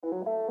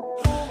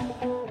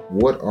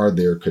what are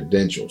their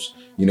credentials?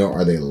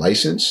 Are they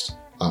licensed?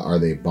 Are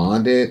they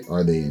bonded?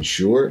 Are they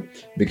insured?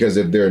 Because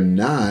if they're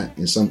not,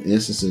 in some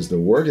instances, the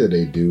work that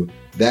they do,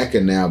 that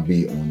can now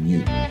be on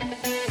you.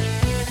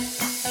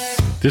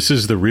 This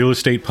is the Real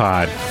Estate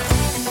Pod.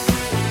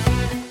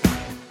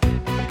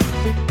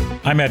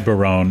 I'm Ed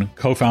Barone,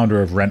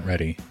 co-founder of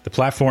RentReady, the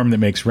platform that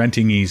makes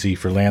renting easy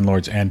for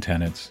landlords and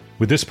tenants.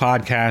 With this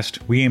podcast,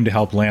 we aim to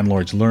help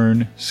landlords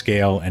learn,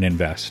 scale, and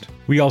invest.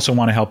 We also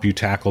want to help you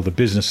tackle the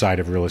business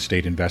side of real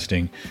estate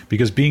investing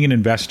because being an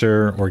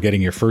investor or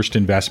getting your first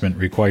investment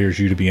requires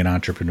you to be an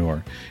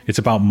entrepreneur. It's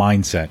about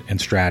mindset and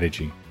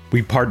strategy.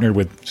 We partnered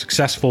with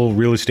successful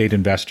real estate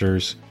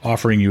investors,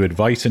 offering you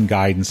advice and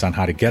guidance on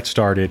how to get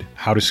started,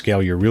 how to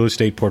scale your real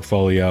estate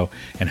portfolio,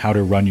 and how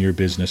to run your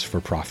business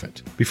for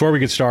profit. Before we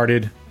get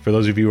started, for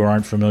those of you who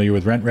aren't familiar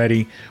with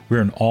RentReady,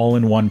 we're an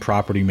all-in-one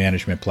property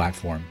management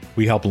platform.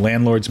 We help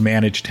landlords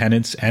manage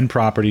tenants and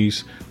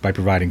properties by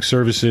providing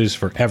services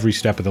for every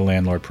step of the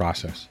landlord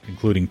process,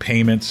 including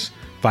payments,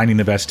 finding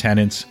the best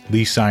tenants,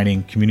 lease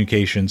signing,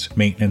 communications,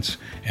 maintenance,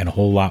 and a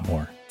whole lot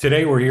more.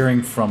 Today we're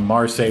hearing from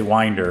Marseille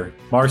Winder.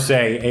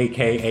 Marseille,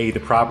 aka the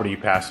Property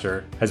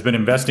Pastor, has been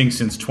investing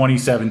since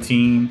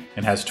 2017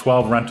 and has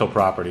 12 rental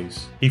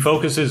properties. He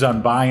focuses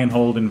on buy and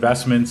hold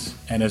investments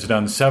and has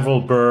done several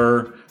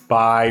BRRRR,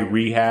 buy,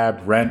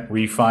 rehab, rent,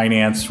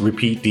 refinance,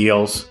 repeat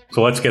deals.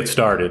 So let's get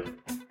started.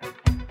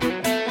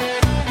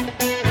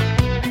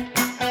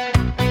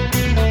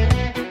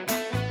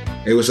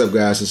 Hey, what's up,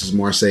 guys? This is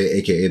Marseille,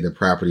 aka the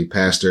Property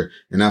Pastor,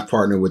 and I've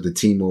partnered with the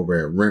team over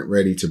at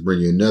RentReady to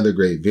bring you another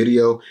great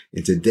video.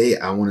 And today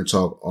I want to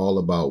talk all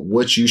about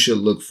what you should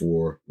look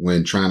for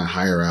when trying to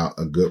hire out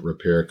a good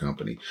repair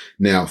company.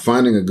 Now,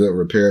 finding a good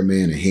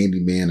repairman, a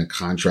handyman, a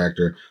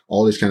contractor,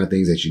 all these kind of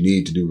things that you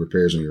need to do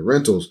repairs on your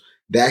rentals,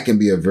 that can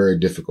be a very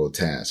difficult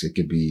task. It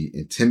could be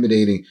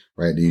intimidating,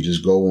 right? Do you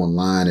just go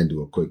online and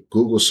do a quick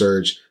Google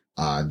search?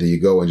 Do you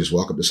go and just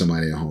walk up to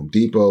somebody at Home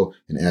Depot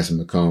and ask them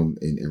to come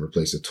and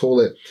replace the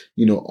toilet?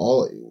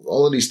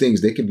 All of these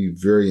things, they can be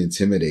very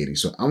intimidating.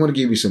 So I want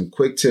to give you some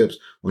quick tips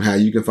on how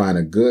you can find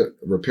a good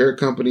repair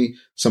company,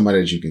 somebody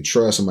that you can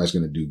trust, somebody's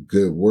going to do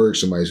good work,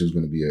 somebody who's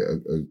going to be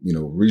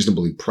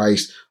reasonably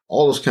priced,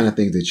 all those kind of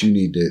things that you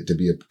need to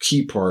be a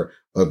key part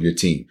of your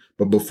team.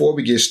 But before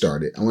we get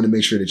started, I want to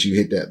make sure that you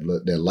hit that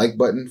like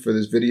button for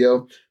this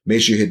video.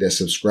 Make sure you hit that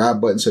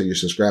subscribe button so you're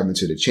subscribing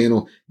to the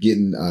channel,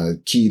 getting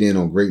keyed in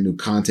on great new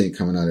content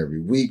coming out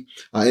every week.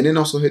 And then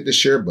also hit the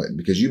share button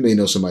because you may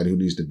know somebody who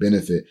needs to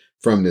benefit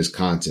from this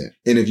content.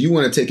 And if you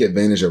want to take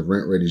advantage of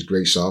RentReady's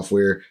great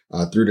software,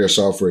 through their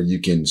software, you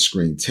can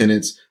screen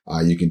tenants.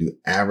 You can do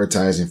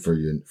advertising for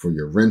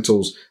your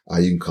rentals.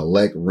 You can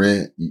collect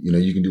rent.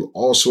 You can do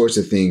all sorts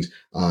of things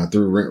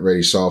through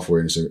RentReady software.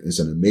 And it's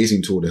an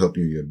amazing tool to help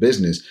you in your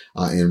business.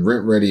 And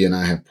RentReady and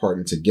I have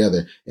partnered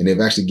together, and they've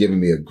actually given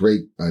me a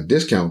great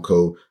discount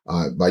code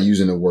by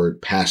using the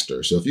word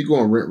pastor. So if you go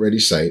on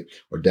RentReady site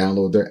or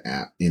download their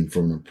app and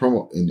from the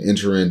promo and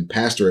enter in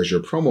pastor as your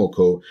promo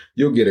code,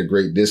 you'll get a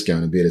great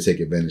discount and be able to take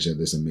advantage of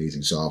this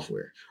amazing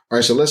software. All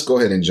right, so let's go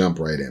ahead and jump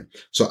right in.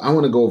 So I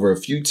want to go over a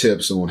few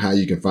tips on how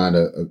you can find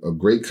a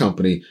great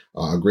company,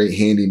 a great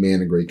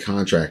handyman, a great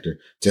contractor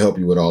to help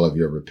you with all of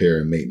your repair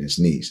and maintenance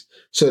needs.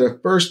 So the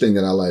first thing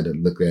that I like to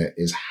look at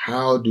is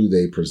how do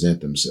they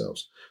present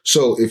themselves?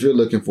 So if you're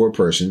looking for a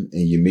person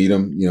and you meet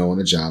them, on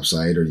a job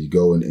site, or you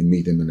go and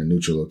meet them in a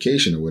neutral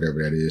location or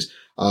whatever that is,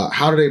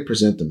 how do they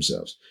present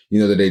themselves?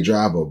 Do they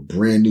drive a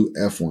brand new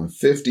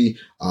F-150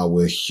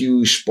 with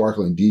huge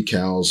sparkling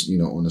decals,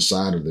 on the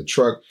side of the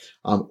truck?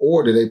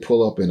 Or do they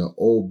pull up in an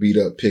old beat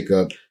up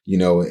pickup,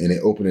 and they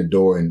open the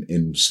door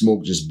and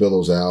smoke just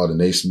billows out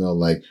and they smell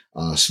like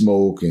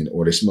smoke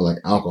or they smell like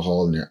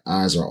alcohol and their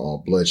eyes are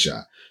all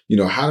bloodshot?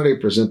 How do they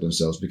present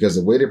themselves? Because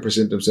the way they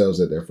present themselves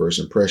at their first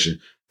impression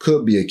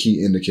could be a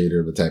key indicator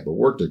of the type of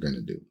work they're going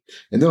to do.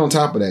 And then on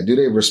top of that, do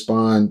they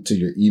respond to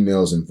your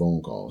emails and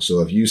phone calls? So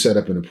if you set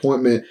up an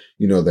appointment,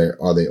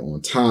 are they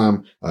on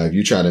time? If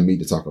you try to meet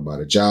to talk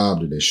about a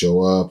job, do they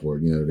show up? Or,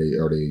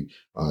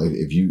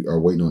 if you are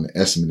waiting on the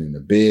estimate in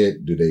the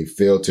bid, do they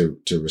fail to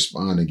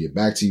respond and get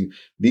back to you?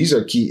 These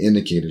are key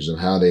indicators of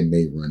how they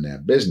may run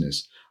that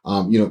business.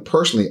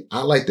 Personally,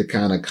 I like the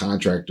kind of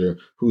contractor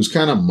who's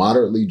kind of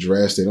moderately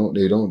dressed. They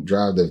don't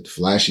drive the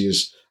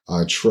flashiest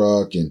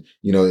truck, and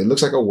it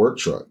looks like a work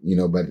truck,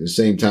 but at the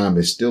same time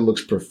it still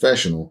looks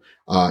professional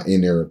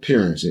in their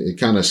appearance. It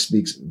kind of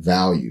speaks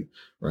value,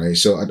 right?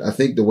 So I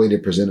think the way they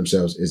present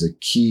themselves is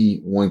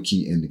one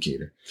key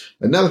indicator.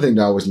 Another thing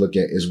that I always look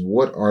at is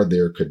what are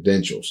their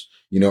credentials?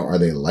 Are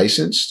they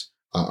licensed?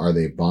 Are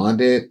they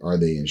bonded? Are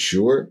they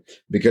insured?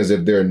 Because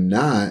if they're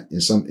not,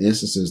 in some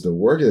instances, the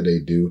work that they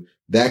do,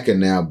 that can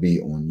now be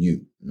on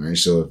you, right?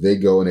 So if they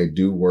go and they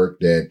do work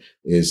that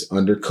is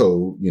under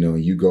code,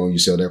 and you go and you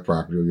sell that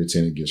property or your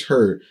tenant gets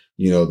hurt,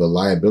 the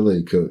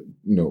liability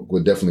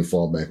would definitely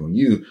fall back on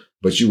you,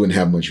 but you wouldn't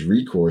have much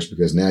recourse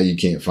because now you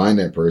can't find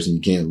that person.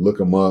 You can't look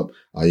them up.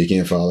 You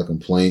can't file a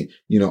complaint,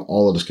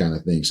 all of this kind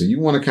of thing. So you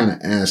want to kind of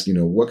ask,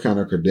 what kind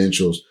of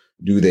credentials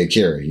do they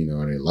carry?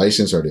 Are they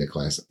licensed? Are they a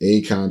class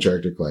A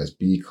contractor, class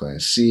B,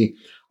 class C?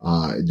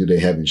 Do they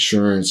have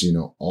insurance?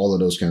 All of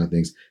those kind of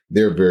things.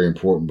 They're very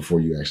important before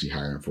you actually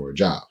hire them for a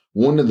job.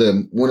 One of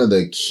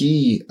the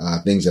key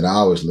things that I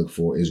always look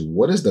for is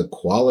what is the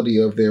quality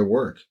of their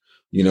work?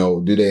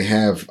 Do they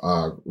have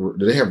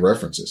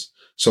references?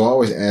 So I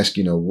always ask,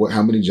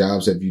 how many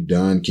jobs have you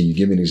done? Can you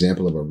give me an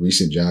example of a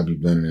recent job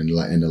you've done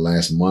in the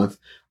last month,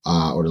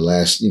 or the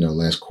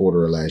last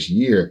quarter or last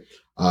year?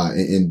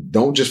 And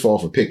don't just fall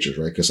for pictures,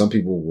 right? Because some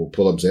people will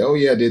pull up and say, oh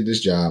yeah, I did this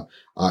job.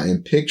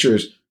 And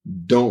pictures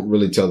don't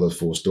really tell the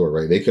full story,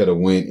 right? They could have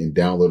went and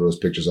downloaded those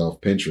pictures off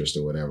Pinterest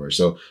or whatever.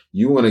 So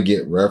you want to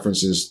get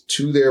references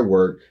to their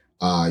work.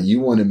 You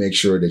want to make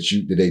sure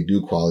that they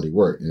do quality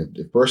work. And if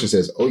the person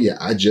says, oh yeah,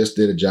 I just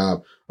did a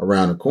job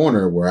around the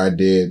corner where I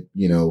did,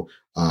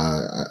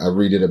 I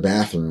redid a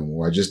bathroom,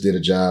 or I just did a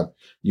job,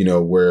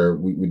 where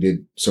we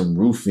did some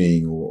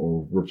roofing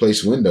or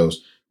replaced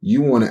windows.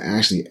 You want to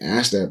actually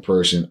ask that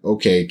person,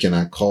 okay, can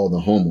I call the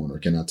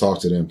homeowner? Can I talk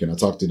to them? Can I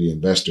talk to the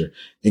investor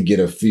and get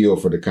a feel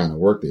for the kind of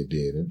work they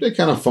did? If they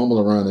kind of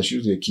fumble around, that's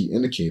usually a key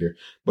indicator.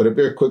 But if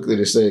they're quick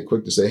to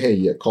say, hey,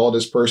 yeah, call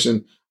this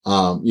person,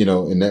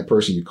 and that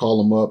person, you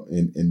call them up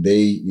and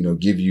they,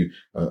 give you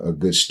a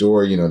good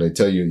story. They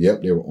tell you,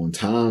 yep, they were on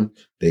time.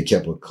 They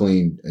kept a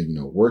clean,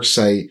 work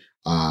site.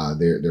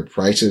 Their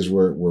prices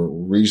were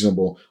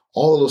reasonable.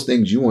 All of those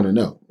things you want to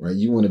know, right?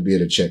 You want to be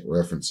able to check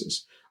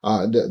references.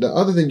 The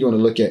other thing you want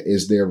to look at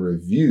is their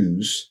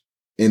reviews,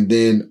 and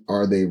then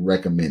are they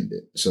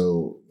recommended?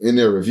 So in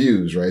their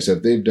reviews, right? So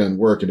if they've done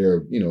work and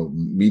they're,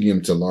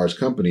 medium to large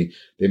company,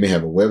 they may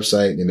have a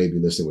website. They may be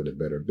listed with a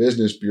Better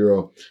Business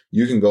Bureau.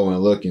 You can go and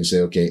look and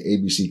say, okay,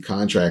 ABC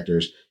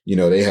Contractors,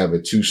 they have a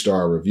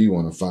 2-star review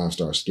on a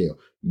 5-star scale.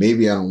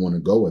 Maybe I don't want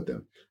to go with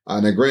them.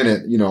 Now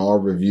granted, our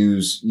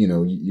reviews,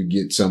 you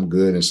get some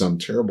good and some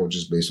terrible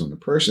just based on the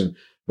person.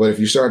 But if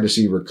you start to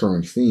see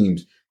recurring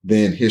themes,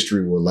 then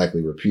history will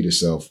likely repeat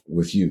itself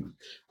with you.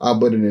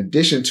 But in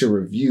addition to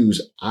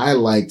reviews, I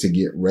like to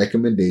get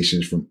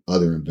recommendations from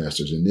other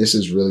investors. And this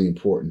is really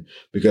important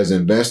because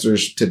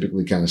investors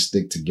typically kind of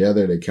stick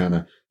together. They kind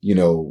of,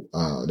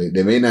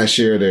 they may not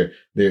share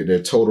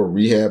their total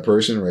rehab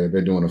person, right? If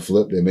they're doing a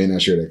flip, they may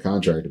not share their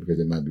contractor because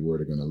they might be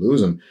worried they're going to lose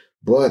them.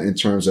 But in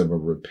terms of a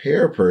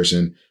repair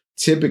person,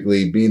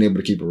 typically being able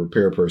to keep a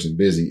repair person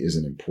busy is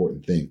an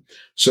important thing.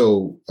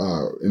 So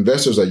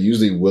investors are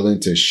usually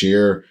willing to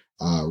share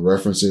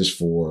references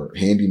for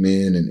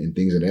handyman and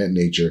things of that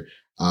nature.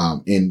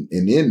 And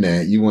in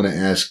that, you want to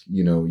ask,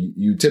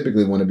 you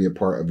typically want to be a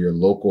part of your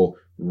local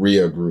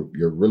RIA group,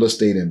 your Real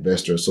Estate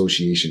Investor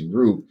Association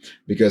group,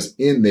 because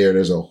in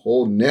there's a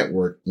whole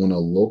network on a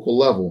local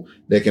level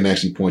that can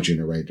actually point you in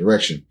the right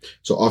direction.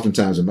 So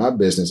oftentimes in my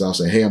business, I'll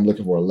say, hey, I'm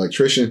looking for an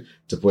electrician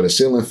to put a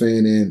ceiling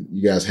fan in.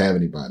 You guys have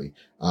anybody?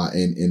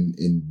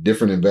 And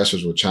different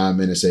investors will chime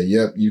in and say,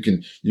 yep, you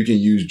can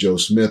use Joe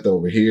Smith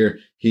over here.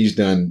 He's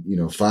done,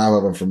 5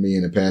 of them for me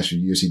in the past few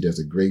years. He does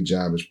a great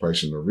job. His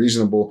prices are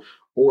reasonable.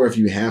 Or if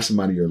you have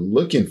somebody you're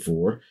looking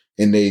for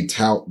and they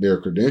tout their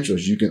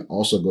credentials, you can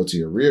also go to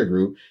your RIA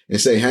group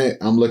and say, hey,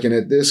 I'm looking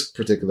at this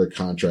particular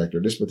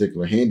contractor, this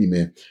particular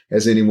handyman.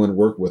 Has anyone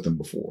worked with them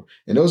before?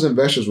 And those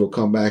investors will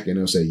come back and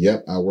they'll say,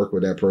 yep, I work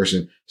with that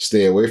person,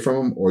 stay away from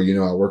them. Or,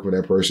 I work with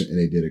that person and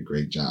they did a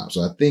great job.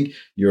 So I think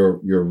your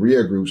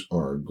RIA groups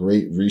are a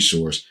great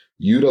resource.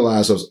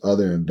 Utilize those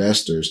other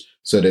investors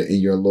so that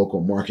in your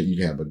local market,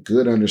 you have a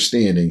good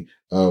understanding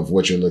of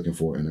what you're looking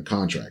for in a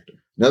contractor.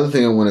 Another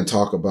thing I want to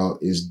talk about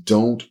is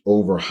don't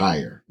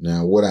overhire.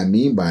 Now, what I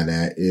mean by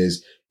that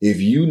is if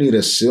you need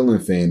a ceiling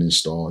fan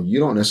installed, you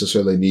don't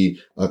necessarily need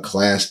a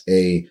class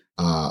A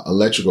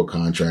electrical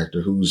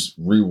contractor who's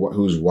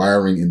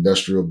wiring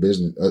industrial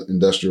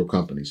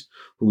companies,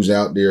 who's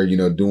out there,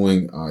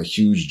 doing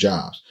huge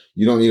jobs.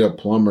 You don't need a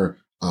plumber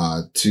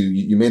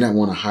you may not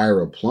want to hire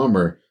a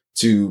plumber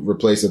to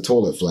replace a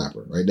toilet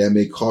flapper, right? That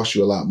may cost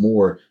you a lot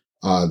more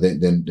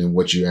than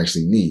what you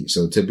actually need.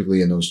 So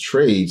typically in those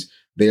trades,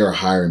 they are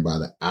hiring by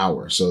the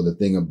hour. So the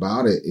thing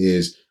about it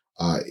is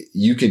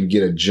you can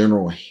get a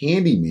general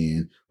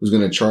handyman who's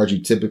going to charge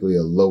you typically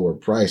a lower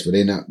price, but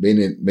they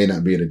may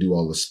not be able to do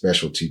all the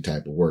specialty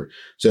type of work.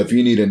 So if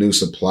you need a new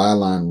supply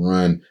line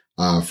run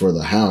for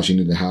the house, you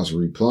need the house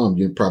replumbed,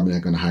 you're probably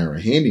not going to hire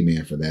a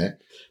handyman for that.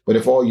 But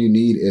if all you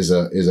need is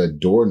a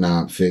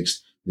doorknob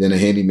fixed, then a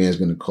handyman is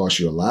going to cost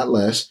you a lot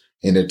less,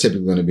 and they're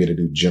typically going to be able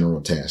to do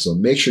general tasks. So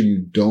make sure you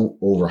don't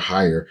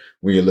overhire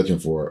when you're looking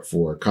for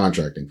a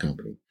contracting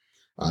company.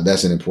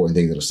 That's an important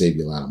thing that'll save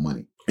you a lot of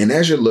money. And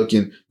as you're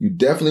looking, you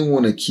definitely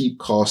want to keep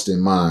cost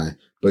in mind,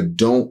 but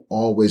don't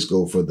always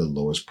go for the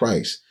lowest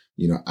price.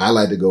 I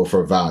like to go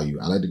for value.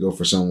 I like to go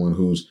for someone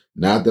who's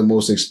not the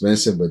most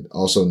expensive, but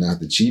also not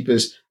the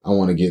cheapest. I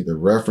want to get the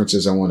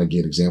references. I want to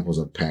get examples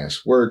of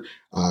past work,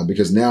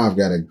 because now I've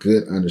got a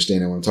good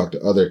understanding. I want to talk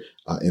to other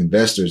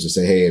investors to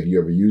say, hey, have you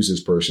ever used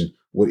this person?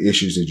 What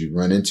issues did you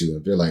run into?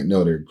 If they're like,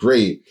 no, they're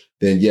great,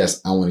 then yes,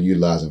 I want to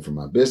utilize them for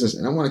my business,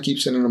 and I want to keep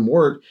sending them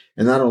work.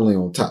 And not only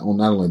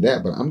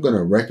that, but I'm going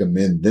to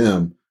recommend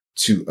them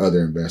to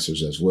other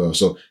investors as well.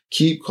 So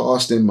keep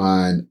cost in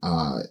mind.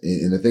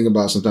 And the thing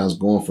about sometimes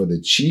going for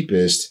the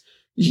cheapest,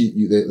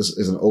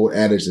 there's an old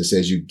adage that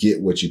says you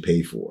get what you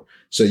pay for.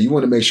 So you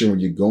want to make sure when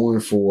you're going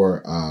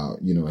for, a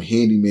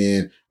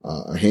handyman,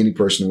 a handy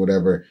person or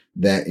whatever,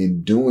 that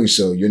in doing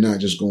so, you're not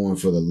just going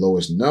for the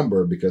lowest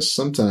number, because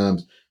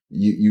sometimes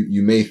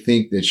you may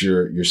think that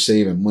you're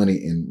saving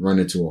money and run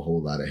into a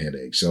whole lot of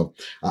headaches. So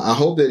I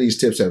hope that these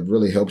tips have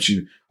really helped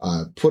you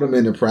put them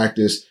into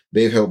practice.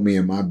 They've helped me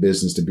in my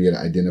business to be able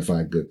to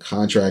identify good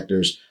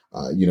contractors.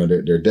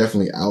 They're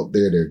definitely out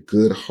there. They're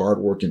good,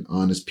 hardworking,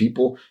 honest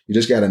people. You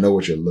just got to know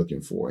what you're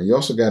looking for. And you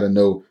also got to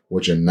know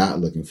what you're not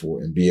looking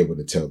for and be able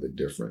to tell the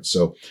difference.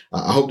 So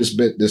I hope this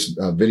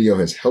video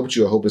has helped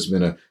you. I hope it's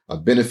been a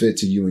benefit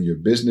to you and your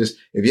business.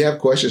 If you have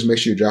questions, make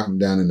sure you drop them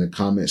down in the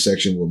comment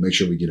section. We'll make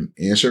sure we get them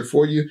answered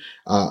for you.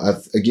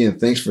 Again,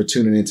 thanks for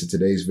tuning into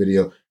today's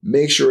video.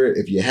 Make sure,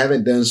 if you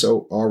haven't done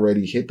so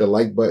already, hit the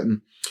like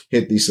button,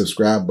 hit the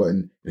subscribe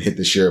button, and hit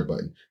the share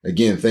button.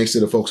 Again, thanks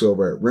to the folks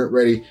over at Rent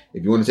Ready.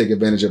 If you want to take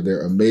advantage of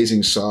their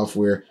amazing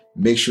software,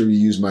 make sure you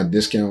use my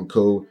discount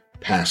code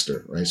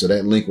PASTOR, right? So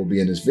that link will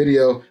be in this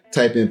video.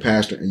 Type in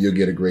PASTOR and you'll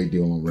get a great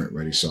deal on Rent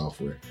Ready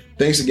software.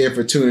 Thanks again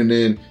for tuning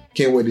in.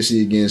 Can't wait to see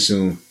you again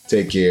soon.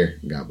 Take care.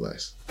 God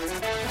bless.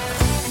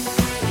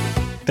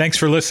 Thanks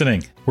for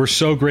listening. We're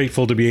so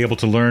grateful to be able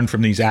to learn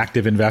from these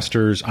active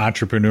investors,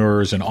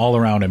 entrepreneurs, and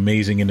all-around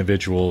amazing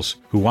individuals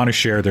who want to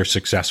share their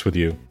success with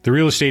you. The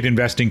real estate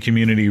investing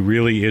community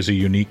really is a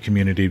unique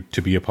community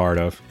to be a part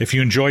of. If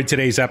you enjoyed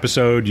today's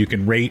episode, you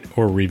can rate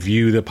or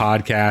review the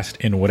podcast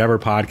in whatever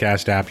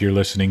podcast app you're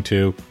listening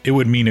to. It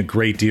would mean a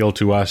great deal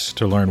to us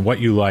to learn what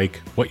you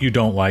like, what you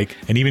don't like,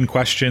 and even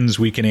questions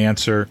we can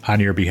answer on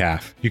your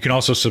behalf. You can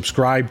also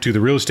subscribe to the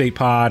Real Estate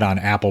Pod on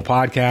Apple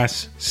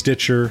Podcasts,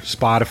 Stitcher,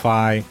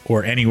 Spotify,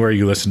 or anywhere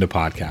you listen to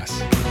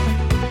podcasts.